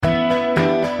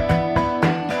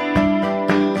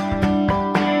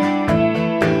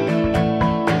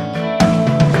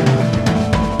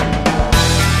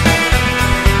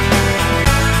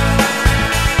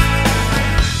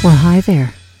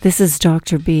This is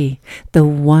Dr. B, the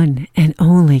one and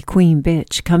only Queen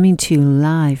Bitch, coming to you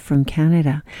live from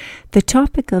Canada. The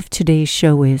topic of today's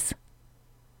show is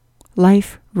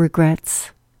life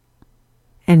regrets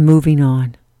and moving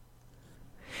on.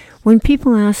 When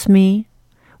people ask me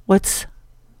what's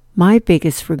my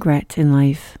biggest regret in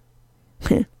life,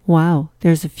 wow,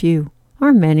 there's a few,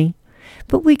 or many,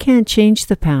 but we can't change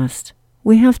the past.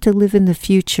 We have to live in the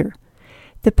future.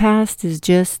 The past is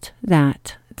just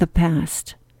that, the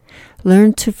past.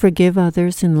 Learn to forgive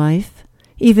others in life,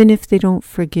 even if they don't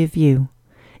forgive you,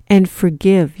 and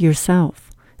forgive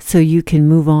yourself so you can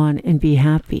move on and be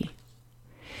happy.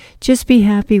 Just be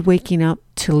happy waking up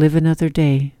to live another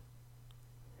day,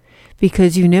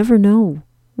 because you never know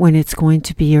when it's going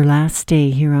to be your last day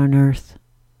here on earth.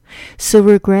 So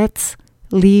regrets,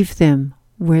 leave them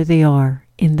where they are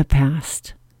in the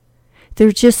past.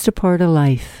 They're just a part of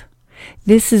life.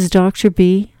 This is Dr.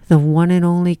 B, the one and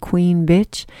only Queen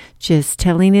Bitch, just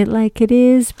telling it like it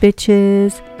is,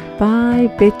 bitches.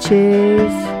 Bye,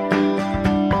 bitches.